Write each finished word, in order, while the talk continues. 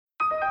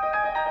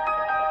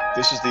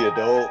This is the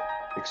Adult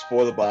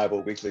Explore the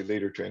Bible Weekly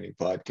Leader Training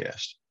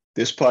Podcast.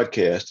 This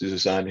podcast is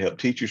designed to help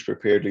teachers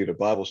prepare to lead a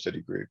Bible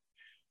study group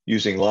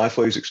using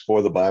Lifeway's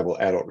Explore the Bible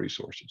adult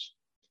resources.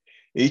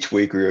 Each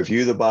week, we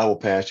review the Bible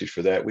passage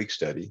for that week's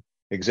study,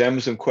 examine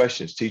some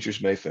questions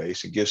teachers may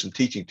face, and give some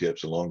teaching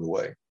tips along the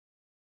way.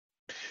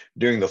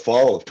 During the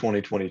fall of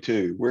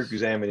 2022, we're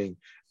examining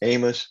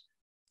Amos,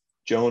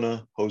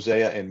 Jonah,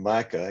 Hosea, and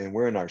Micah, and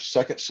we're in our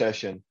second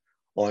session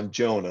on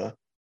Jonah.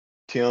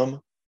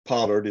 Tim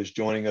Pollard is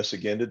joining us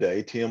again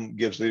today. Tim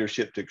gives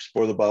leadership to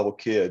Explore the Bible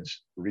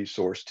Kids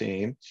resource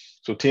team.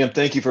 So Tim,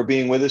 thank you for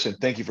being with us, and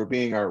thank you for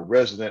being our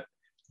resident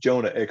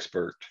Jonah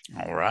expert.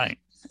 All right.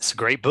 It's a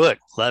great book.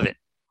 Love it.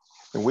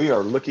 And we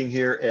are looking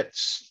here at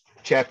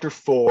chapter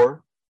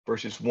 4,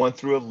 verses 1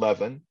 through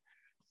 11.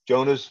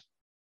 Jonah's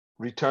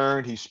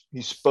returned. He's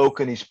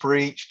spoken. He's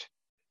preached.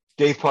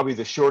 Gave probably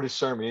the shortest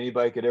sermon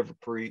anybody could ever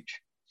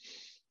preach.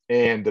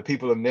 And the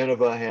people of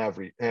Nineveh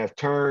have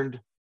turned.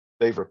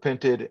 They've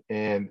repented,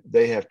 and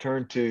they have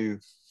turned to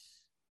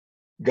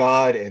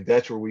God, and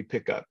that's where we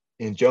pick up.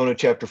 In Jonah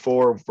chapter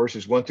 4,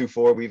 verses 1 through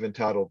 4, we've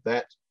entitled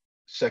that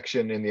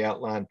section in the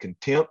outline,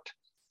 Contempt.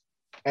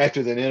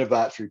 After the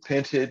Ninevites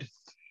repented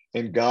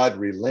and God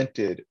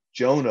relented,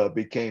 Jonah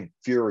became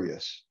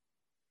furious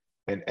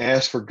and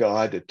asked for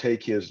God to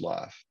take his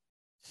life.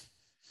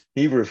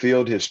 He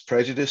revealed his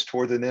prejudice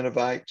toward the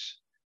Ninevites,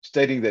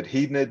 stating that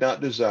he did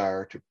not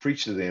desire to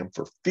preach to them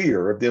for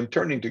fear of them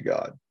turning to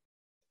God.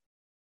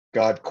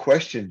 God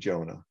questioned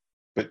Jonah,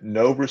 but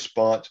no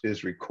response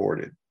is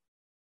recorded.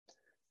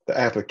 The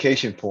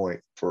application point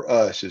for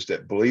us is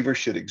that believers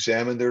should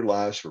examine their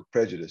lives for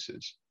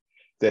prejudices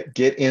that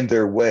get in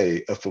their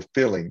way of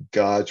fulfilling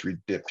God's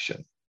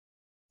redemption.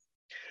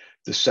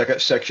 The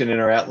second section in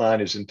our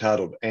outline is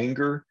entitled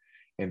Anger,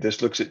 and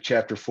this looks at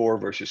chapter 4,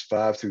 verses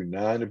 5 through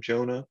 9 of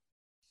Jonah.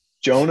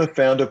 Jonah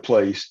found a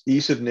place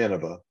east of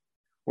Nineveh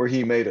where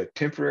he made a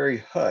temporary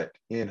hut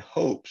in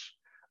hopes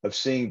of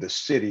seeing the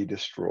city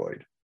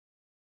destroyed.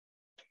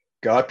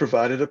 God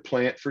provided a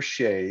plant for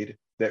shade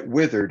that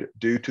withered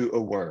due to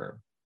a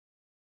worm.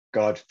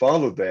 God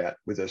followed that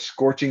with a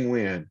scorching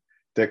wind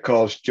that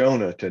caused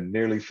Jonah to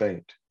nearly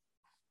faint.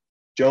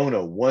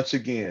 Jonah once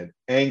again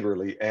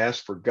angrily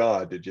asked for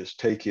God to just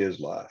take his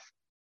life.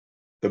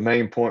 The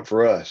main point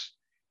for us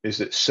is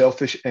that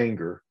selfish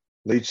anger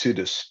leads to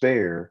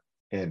despair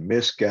and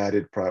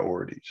misguided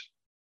priorities.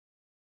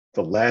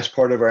 The last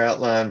part of our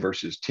outline,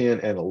 verses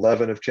 10 and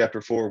 11 of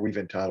chapter 4, we've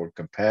entitled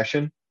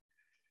Compassion.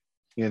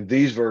 In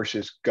these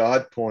verses,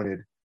 God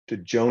pointed to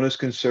Jonah's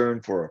concern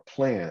for a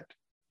plant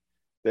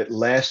that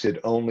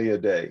lasted only a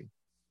day.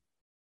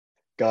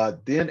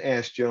 God then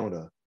asked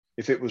Jonah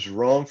if it was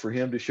wrong for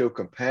him to show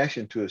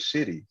compassion to a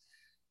city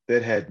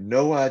that had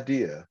no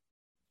idea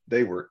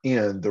they were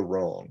in the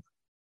wrong.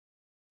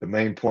 The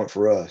main point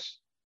for us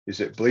is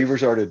that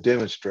believers are to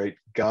demonstrate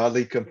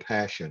godly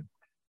compassion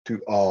to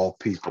all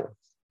people.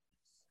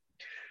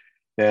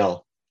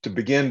 Now, to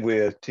begin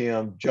with,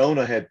 Tim,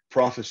 Jonah had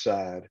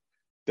prophesied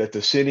that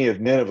the city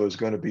of Nineveh was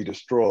going to be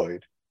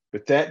destroyed,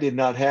 but that did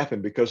not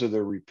happen because of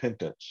their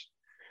repentance.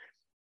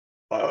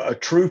 A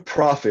true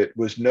prophet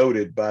was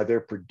noted by their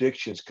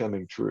predictions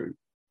coming true.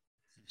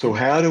 So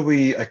how do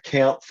we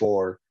account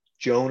for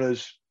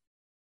Jonah's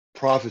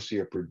prophecy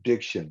or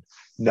prediction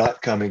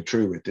not coming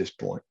true at this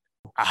point?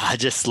 I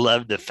just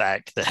love the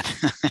fact that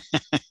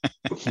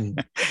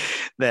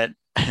that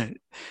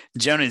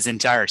Jonah's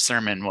entire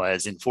sermon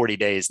was in 40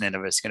 days,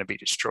 Nineveh is going to be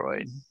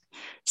destroyed.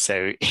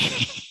 So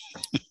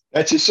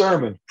that's his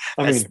sermon.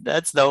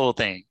 That's the whole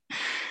thing.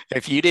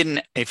 If you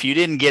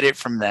didn't get it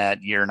from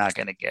that, you're not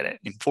going to get it.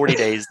 In 40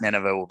 days,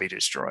 Nineveh will be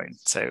destroyed.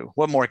 So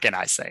what more can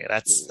I say?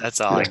 That's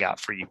all I got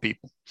for you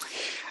people.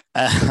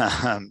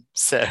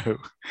 So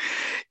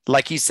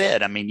like you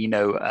said,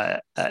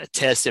 a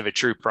test of a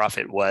true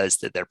prophet was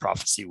that their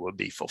prophecy would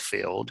be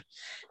fulfilled.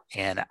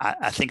 And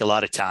I think a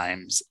lot of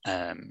times,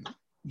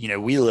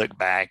 we look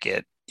back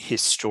at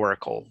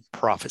historical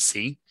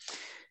prophecy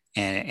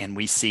and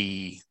we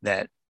see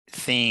that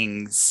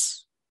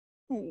things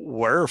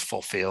were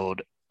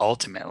fulfilled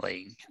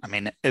ultimately.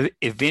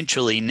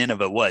 Eventually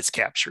Nineveh was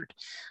captured.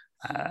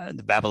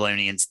 The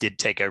Babylonians did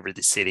take over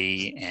the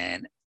city,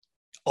 and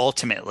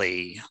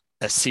ultimately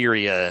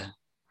Assyria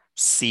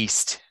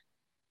ceased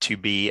to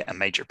be a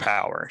major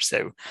power.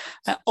 So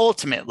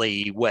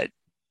ultimately what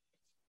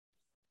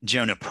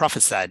Jonah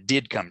prophesied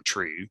did come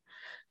true,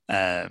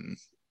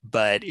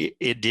 but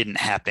it didn't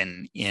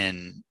happen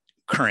in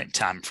current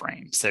time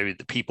frame. So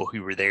the people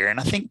who were there, and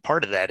I think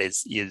part of that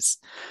is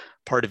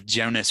part of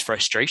Jonah's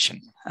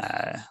frustration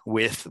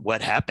with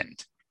what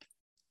happened,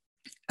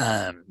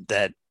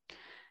 that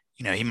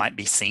he might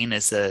be seen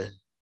as a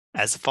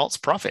false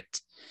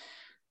prophet.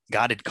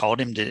 God had called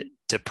him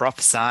to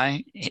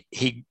prophesy.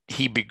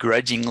 He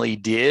begrudgingly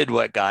did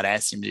what God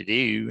asked him to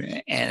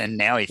do, and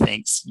now he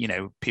thinks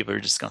people are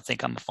just going to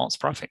think I'm a false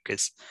prophet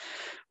because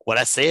what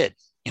I said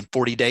in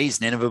 40 days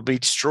Nineveh will be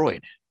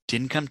destroyed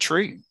didn't come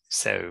true.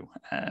 So,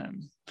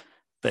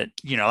 but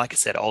like I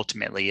said,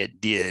 ultimately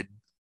it did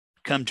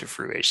come to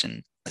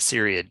fruition.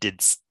 Assyria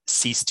did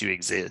cease to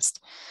exist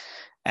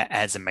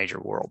as a major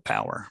world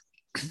power.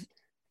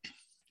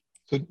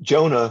 So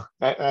Jonah,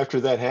 after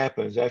that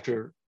happens,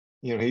 after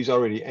he's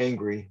already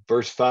angry,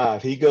 verse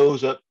 5, he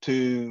goes up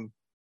to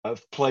a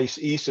place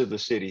east of the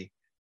city,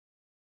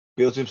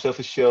 builds himself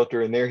a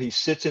shelter, and there he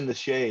sits in the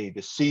shade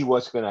to see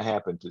what's going to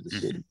happen to the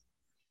city.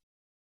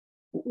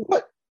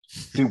 What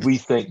do we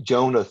think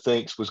Jonah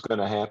thinks was going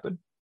to happen?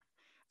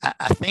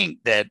 I think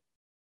that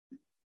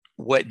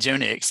what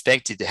Jonah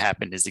expected to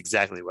happen is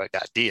exactly what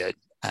God did,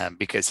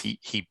 because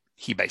he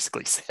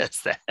basically says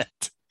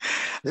that.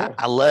 Yeah.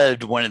 I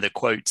loved one of the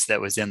quotes that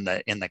was in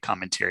the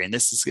commentary, and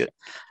this is good.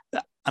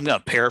 I'm going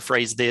to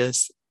paraphrase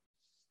this.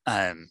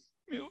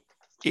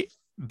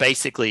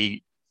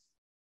 Basically,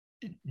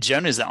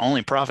 Jonah is the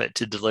only prophet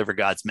to deliver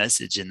God's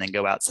message and then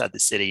go outside the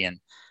city and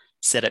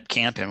set up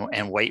camp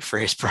and wait for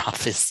his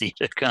prophecy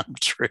to come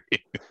true.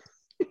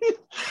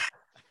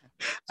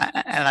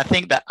 And I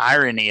think the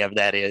irony of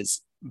that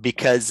is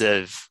because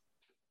of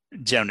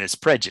Jonah's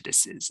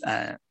prejudices.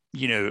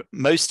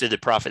 Most of the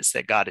prophets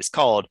that God has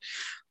called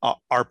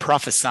are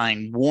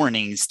prophesying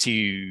warnings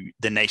to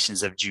the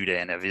nations of Judah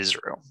and of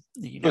Israel.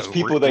 Those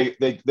people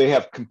they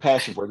have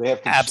compassion for. They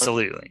have concern.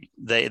 Absolutely.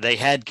 They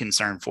had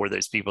concern for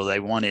those people. They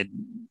wanted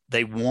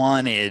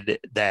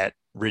that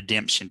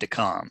redemption to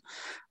come.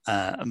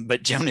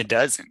 But Jonah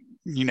doesn't.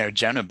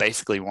 Jonah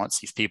basically wants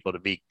these people to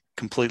be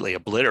completely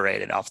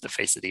obliterated off the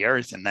face of the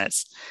earth, and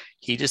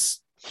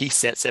he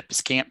sets up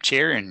his camp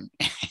chair and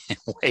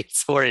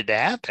waits for it to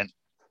happen.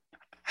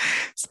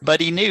 But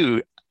he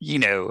knew,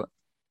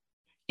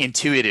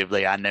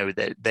 intuitively, I know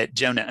that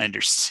Jonah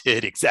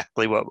understood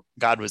exactly what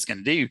God was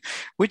going to do,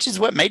 which is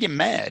what made him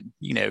mad.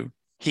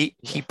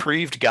 He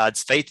proved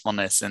God's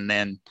faithfulness and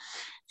then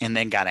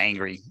got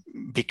angry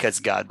because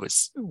God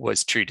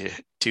was true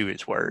to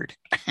his word.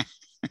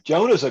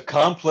 Jonah's a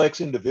complex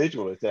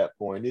individual at that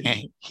point, isn't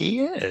he? He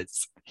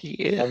is.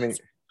 I mean,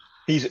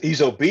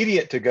 he's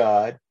obedient to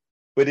God,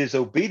 but his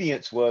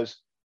obedience was,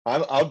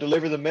 I'll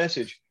deliver the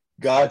message.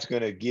 God's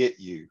going to get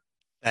you.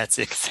 That's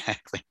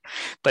exactly.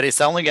 But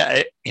it's only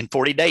got in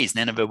 40 days,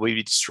 Nineveh will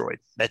be destroyed.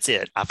 That's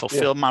it. I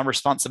fulfilled my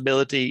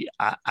responsibility.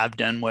 I've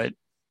done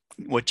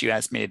what you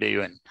asked me to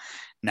do, and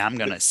now I'm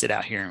going to sit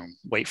out here and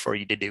wait for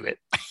you to do it.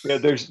 Yeah,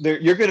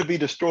 you're going to be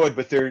destroyed,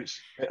 but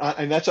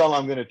and that's all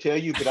I'm going to tell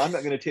you. But I'm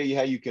not going to tell you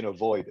how you can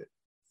avoid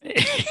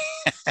it.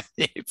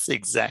 It's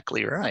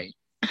exactly right,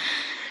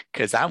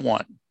 because I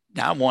want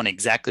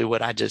exactly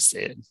what I just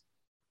said.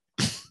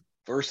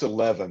 Verse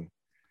 11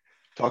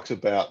 talks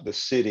about the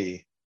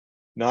city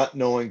not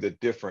knowing the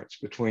difference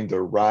between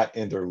their right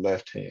and their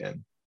left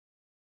hand.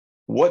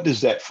 What does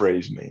that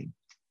phrase mean?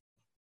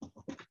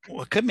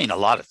 Well, it could mean a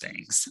lot of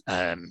things.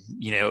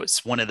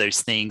 It's one of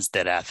those things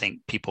that I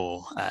think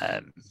people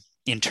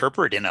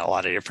interpret in a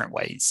lot of different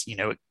ways.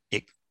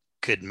 It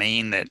could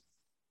mean that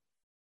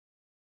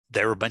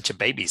there were a bunch of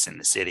babies in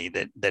the city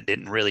that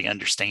didn't really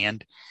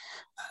understand.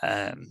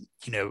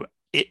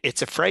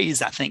 It's a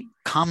phrase I think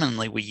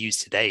commonly we use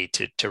today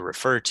to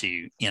refer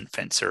to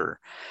infants or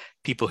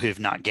people who have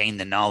not gained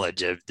the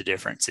knowledge of the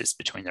differences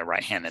between their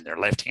right hand and their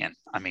left hand.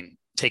 I mean,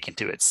 taken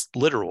to its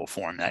literal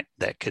form,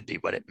 that could be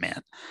what it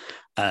meant.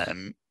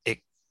 It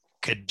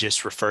could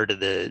just refer to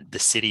the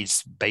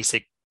city's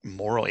basic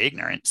moral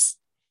ignorance.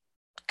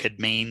 Could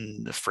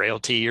mean the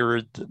frailty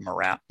or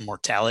the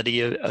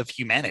mortality of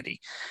humanity.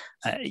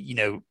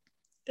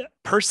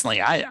 Personally,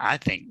 I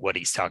think what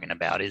he's talking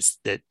about is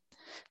that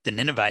the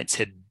Ninevites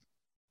had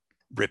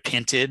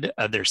repented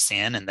of their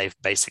sin, and they've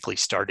basically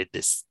started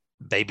this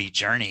baby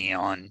journey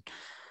on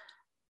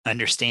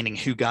understanding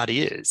who God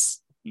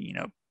is.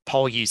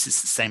 Paul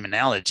uses the same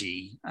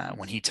analogy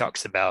when he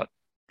talks about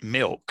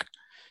milk.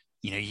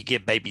 You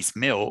give babies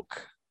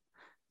milk,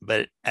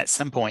 but at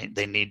some point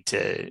they need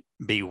to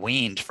be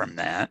weaned from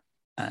that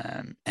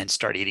and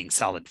start eating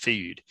solid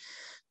food.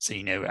 So,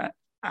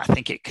 I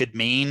think it could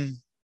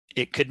mean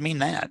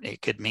that.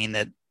 It could mean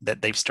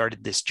that they've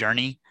started this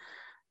journey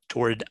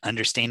toward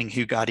understanding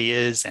who God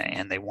is,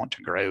 and they want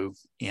to grow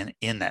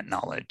in that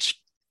knowledge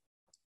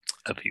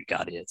of who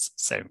God is.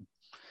 So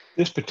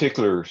this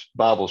particular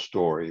Bible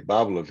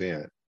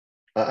event,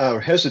 I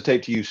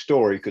hesitate to use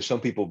story because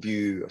some people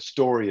view a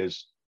story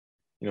as,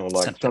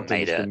 like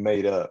something that's been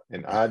made up.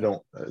 And I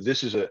don't,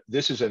 this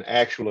is an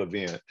actual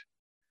event.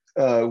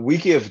 We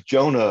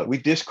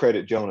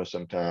discredit Jonah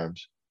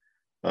sometimes.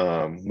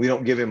 We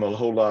don't give him a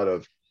whole lot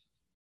of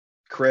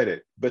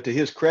credit, but to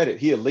his credit,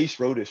 he at least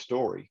wrote his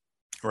story.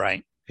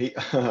 Right.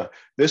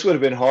 This would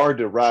have been hard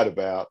to write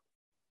about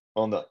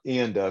on the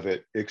end of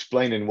it,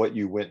 explaining what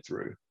you went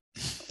through.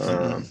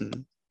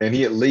 And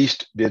he at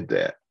least did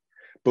that.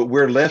 But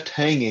we're left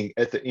hanging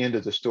at the end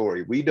of the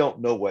story. We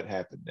don't know what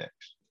happened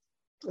next.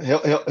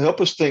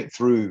 Help us think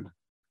through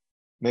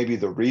maybe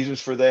the reasons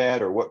for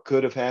that, or what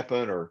could have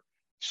happened, or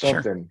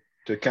something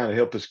to kind of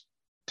help us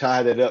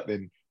tie that up.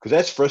 And because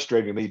that's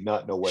frustrating to me,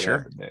 not know what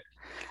happened next.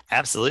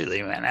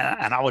 Absolutely, man.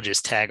 And I will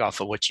just tag off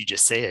of what you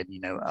just said.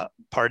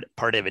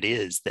 Part of it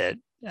is that,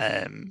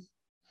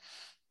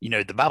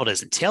 the Bible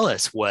doesn't tell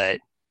us what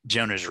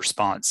Jonah's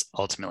response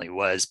ultimately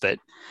was. But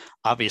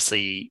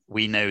obviously,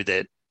 we know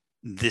that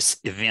this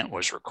event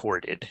was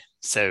recorded.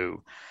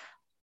 So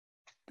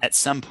at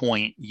some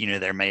point,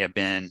 there may have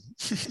been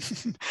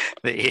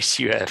the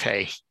issue of,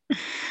 hey,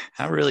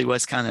 I really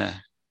was kind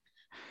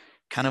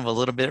of a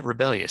little bit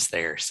rebellious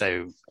there.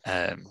 So,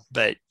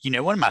 but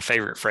one of my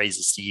favorite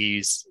phrases to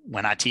use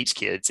when I teach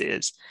kids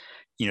is,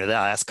 they'll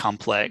ask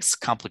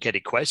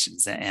complicated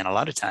questions, and a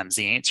lot of times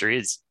the answer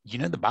is,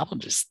 the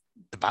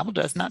Bible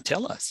does not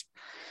tell us.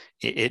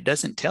 It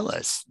doesn't tell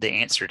us the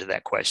answer to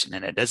that question,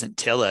 and it doesn't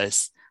tell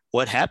us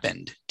what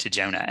happened to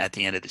Jonah at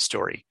the end of the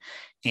story.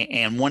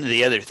 And one of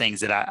the other things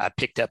that I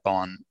picked up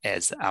on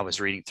as I was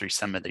reading through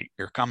some of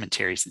your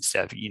commentaries and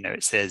stuff,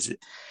 it says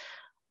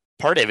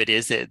part of it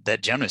is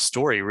that Jonah's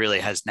story really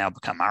has now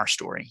become our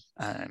story.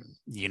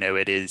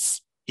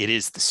 It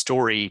is the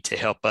story to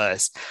help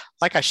us.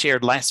 Like I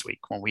shared last week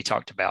when we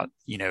talked about,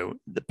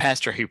 the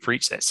pastor who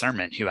preached that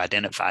sermon, who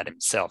identified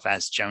himself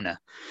as Jonah.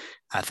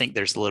 I think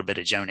there's a little bit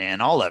of Jonah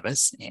in all of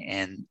us.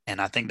 And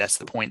I think that's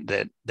the point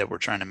that we're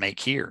trying to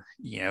make here.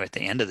 At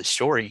the end of the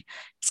story,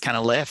 it's kind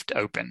of left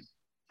open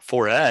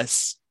for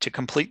us to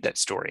complete that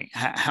story.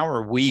 How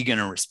are we going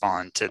to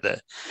respond to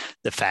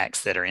the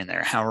facts that are in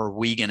there? How are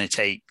we going to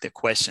take the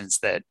questions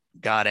that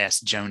God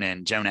asked Jonah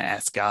and Jonah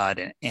asked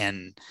God,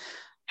 and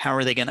how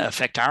are they going to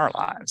affect our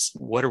lives?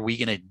 What are we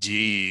going to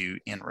do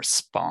in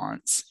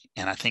response?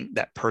 And I think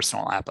that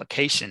personal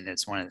application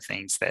is one of the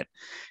things that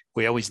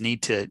we always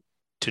need to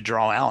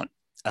draw out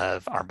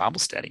of our Bible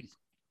study.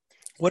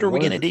 What are we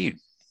going to do?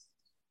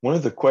 One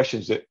of the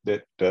questions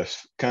that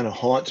kind of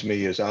haunts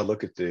me as I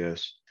look at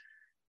this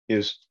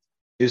is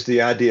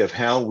the idea of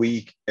how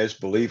we as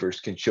believers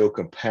can show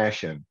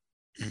compassion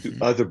to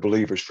other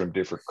believers from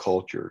different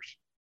cultures.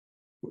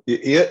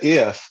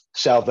 If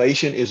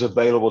salvation is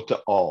available to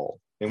all,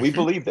 and we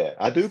believe that,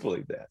 I do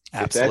believe that.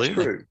 Absolutely. If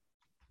that's true,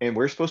 and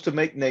we're supposed to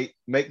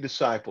make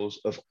disciples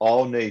of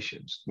all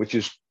nations, which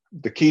is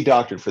the key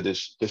doctrine for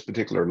this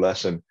particular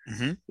lesson,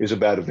 is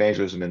about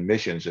evangelism and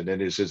missions, and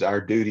it is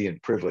our duty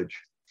and privilege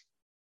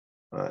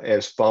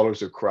as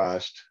followers of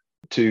Christ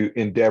to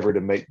endeavor to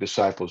make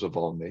disciples of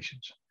all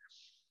nations.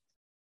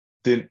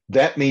 Then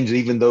that means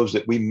even those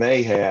that we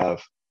may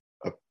have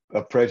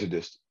a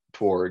prejudice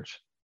towards,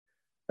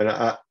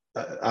 and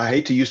I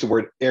hate to use the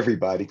word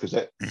everybody, because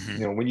that,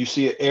 when you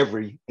see it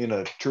every in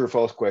a true or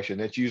false question,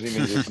 that usually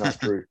means it's not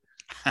true.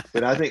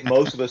 But I think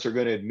most of us are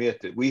going to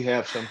admit that we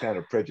have some kind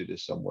of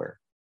prejudice somewhere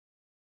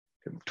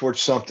towards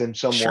something,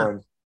 someone,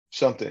 sure,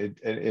 something.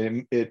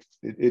 And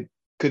it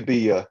could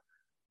be a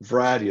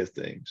variety of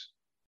things.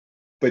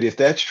 But if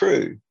that's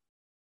true,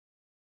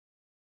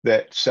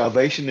 that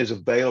salvation is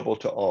available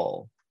to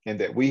all, and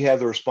that we have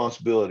the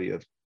responsibility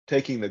of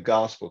taking the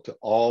gospel to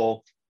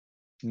all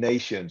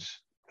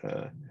nations,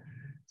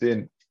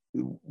 then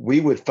we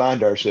would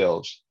find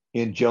ourselves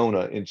in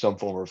Jonah in some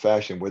form or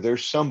fashion, where there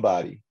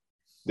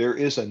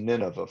is a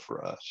Nineveh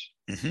for us.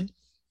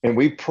 And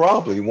we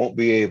probably won't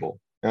be able,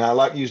 and I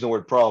like using the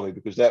word probably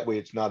because that way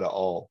it's not at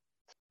all.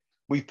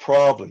 We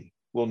probably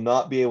will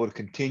not be able to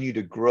continue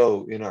to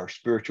grow in our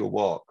spiritual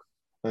walk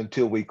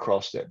until we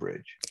cross that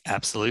bridge.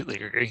 Absolutely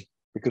agree.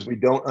 Because we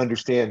don't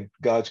understand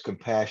God's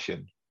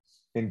compassion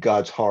and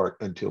God's heart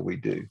until we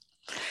do.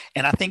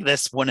 And I think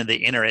that's one of the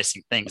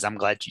interesting things. I'm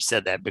glad you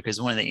said that, because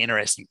one of the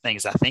interesting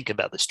things I think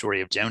about the story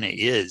of Jonah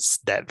is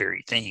that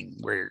very thing,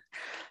 where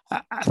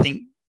I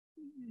think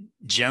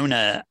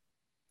Jonah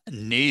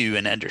knew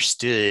and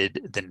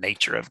understood the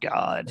nature of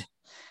God.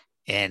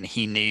 And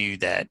he knew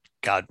that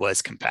God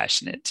was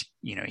compassionate.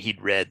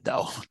 He'd read the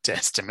Old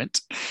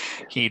Testament.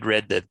 He'd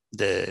read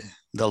the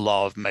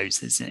law of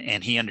Moses,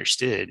 and he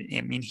understood.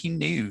 I mean, he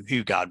knew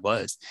who God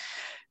was,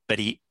 but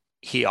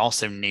he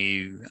also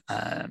knew.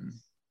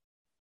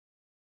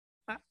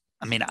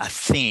 I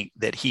think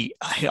that he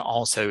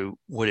also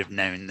would have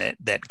known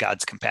that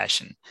God's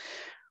compassion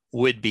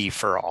would be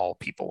for all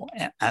people.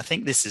 And I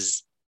think this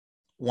is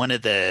one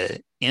of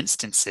the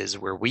instances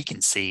where we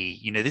can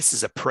see, this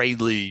is a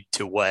prelude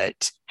to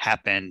what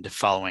happened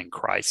following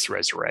Christ's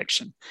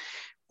resurrection,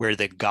 where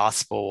the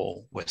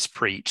gospel was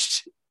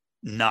preached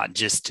not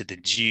just to the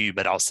Jew,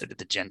 but also to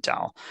the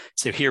Gentile.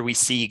 So here we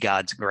see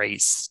God's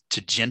grace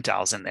to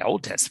Gentiles in the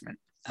Old Testament.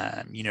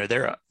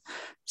 There are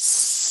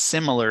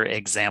similar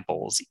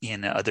examples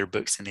in other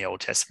books in the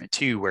Old Testament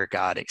too, where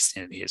God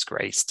extended his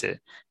grace to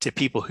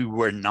people who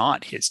were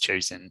not his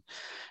chosen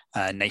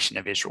nation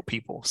of Israel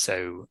people.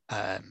 So,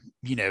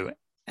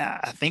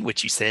 I think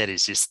what you said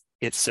is just,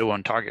 it's so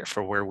on target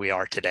for where we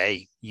are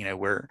today,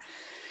 where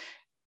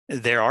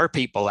there are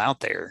people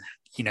out there.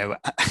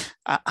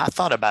 I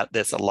thought about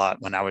this a lot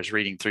when I was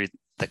reading through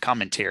the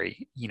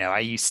commentary. I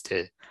used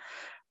to,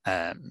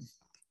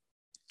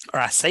 or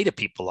I say to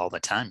people all the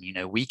time,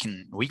 we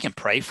can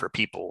pray for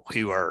people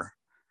who are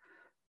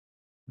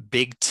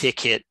big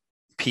ticket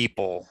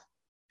people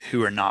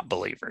who are not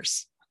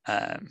believers.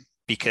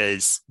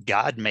 Because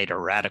God made a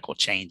radical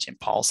change in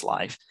Paul's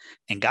life,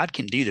 and God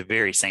can do the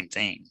very same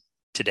thing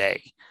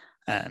today.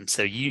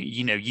 So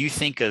you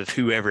think of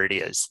whoever it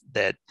is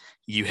that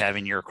you have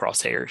in your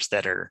crosshairs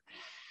that are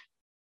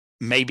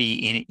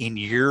maybe in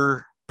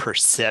your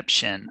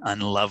perception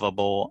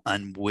unlovable,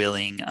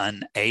 unwilling,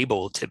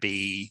 unable to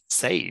be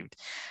saved.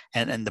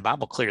 And the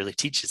Bible clearly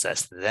teaches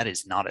us that that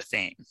is not a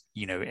thing.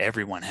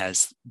 Everyone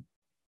has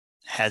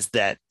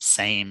that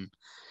same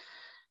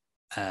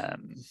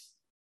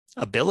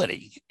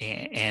ability,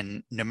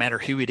 and no matter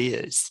who it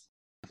is.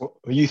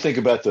 When you think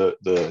about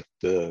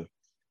the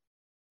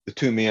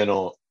two men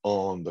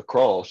on the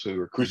cross who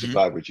were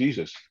crucified with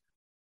Jesus,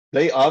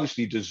 they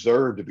obviously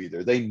deserved to be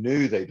there. They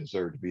knew they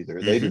deserved to be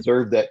there. They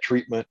deserved that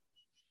treatment.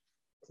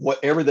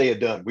 Whatever they had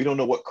done, we don't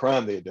know what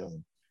crime they had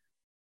done,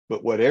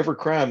 but whatever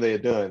crime they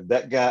had done,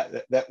 that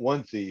guy, that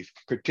one thief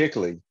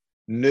particularly,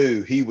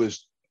 knew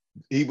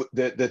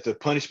that the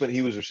punishment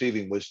he was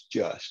receiving was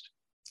just,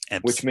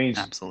 which means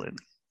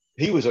absolutely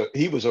he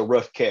was a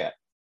rough cat.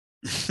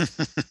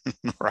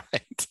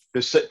 Right.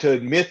 To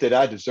admit that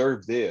I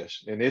deserve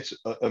this, and it's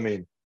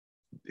we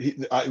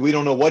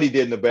don't know what he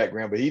did in the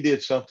background, but he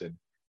did something,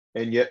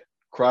 and yet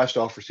Christ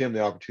offers him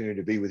the opportunity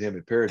to be with him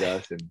in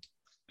paradise,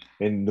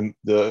 and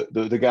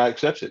the guy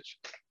accepts it.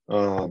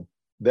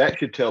 That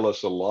should tell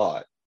us a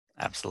lot.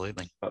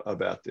 Absolutely.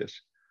 About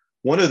this.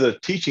 One of the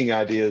teaching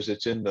ideas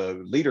that's in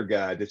the leader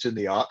guide, that's in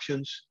the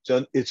options,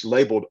 it's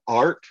labeled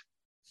art,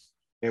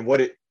 and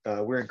what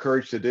we're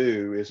encouraged to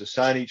do is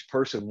assign each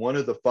person one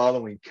of the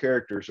following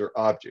characters or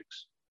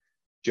objects: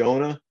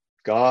 Jonah,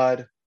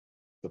 God,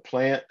 the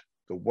plant,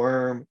 the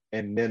worm,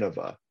 and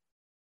Nineveh.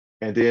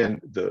 And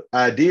then the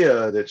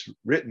idea that's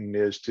written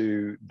is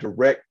to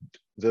direct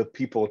the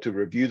people to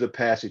review the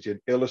passage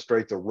and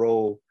illustrate the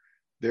role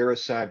their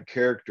assigned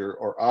character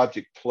or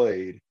object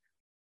played,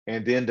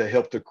 and then to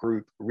help the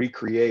group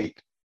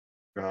recreate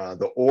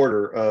the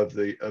order of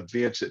the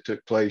events that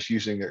took place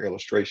using their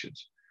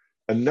illustrations.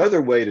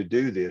 Another way to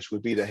do this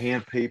would be to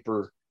hand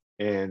paper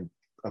and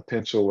a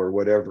pencil or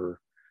whatever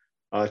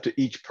to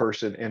each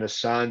person and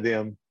assign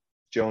them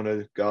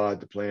Jonah, God,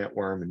 the plant,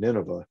 worm, and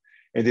Nineveh.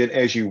 And then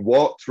as you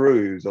walk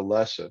through the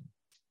lesson,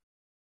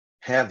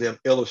 have them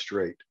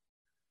illustrate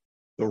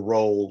the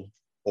role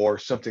or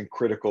something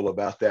critical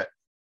about that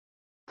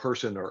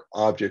person or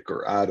object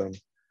or item.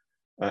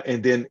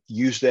 And then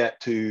use that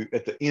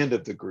at the end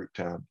of the group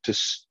time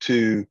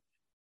to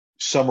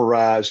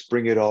summarize,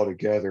 bring it all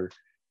together.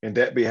 And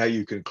that be how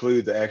you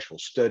conclude the actual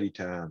study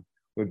time,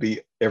 would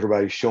be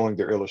everybody showing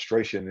their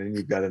illustration, and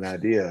you've got an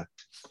idea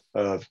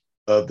of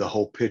the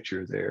whole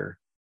picture there,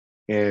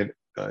 and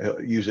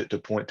use it to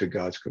point to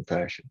God's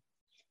compassion.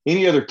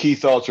 Any other key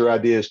thoughts or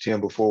ideas, Tim,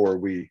 before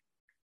we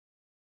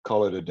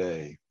call it a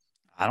day?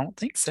 I don't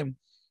think so.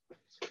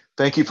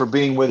 Thank you for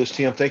being with us,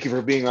 Tim. Thank you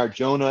for being our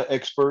Jonah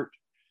expert.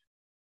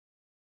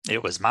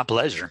 It was my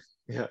pleasure.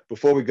 Yeah.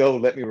 Before we go,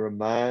 let me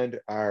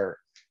remind our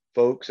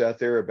folks out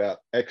there about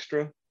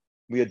Extra.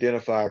 We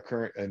identify our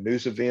current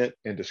news event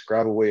and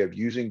describe a way of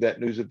using that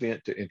news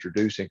event to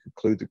introduce and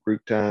conclude the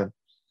group time.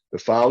 The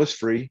file is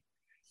free,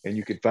 and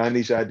you can find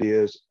these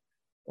ideas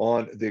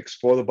on the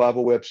Explore the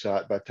Bible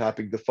website by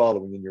typing the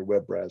following in your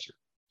web browser: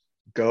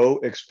 go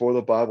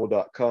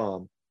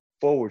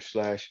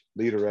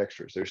explorethebible.com/leader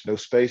extras. There's no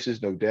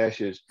spaces, no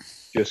dashes,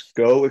 just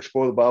go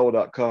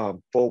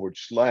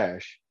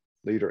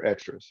explorethebible.com/leader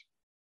extras.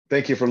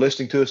 Thank you for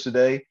listening to us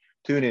today.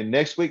 Tune in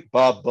next week.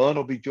 Bob Bunn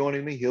will be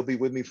joining me. He'll be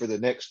with me for the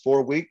next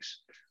 4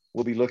 weeks.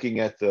 We'll be looking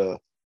at the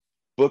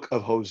book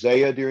of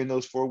Hosea during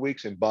those 4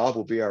 weeks, and Bob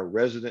will be our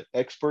resident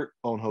expert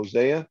on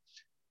Hosea.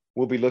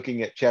 We'll be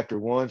looking at chapter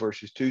 1,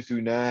 verses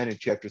 2-9, and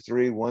chapter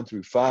 3,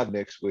 1-5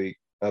 next week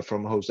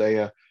from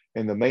Hosea.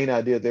 And the main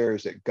idea there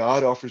is that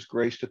God offers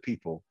grace to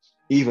people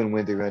even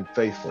when they're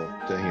unfaithful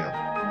to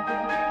him.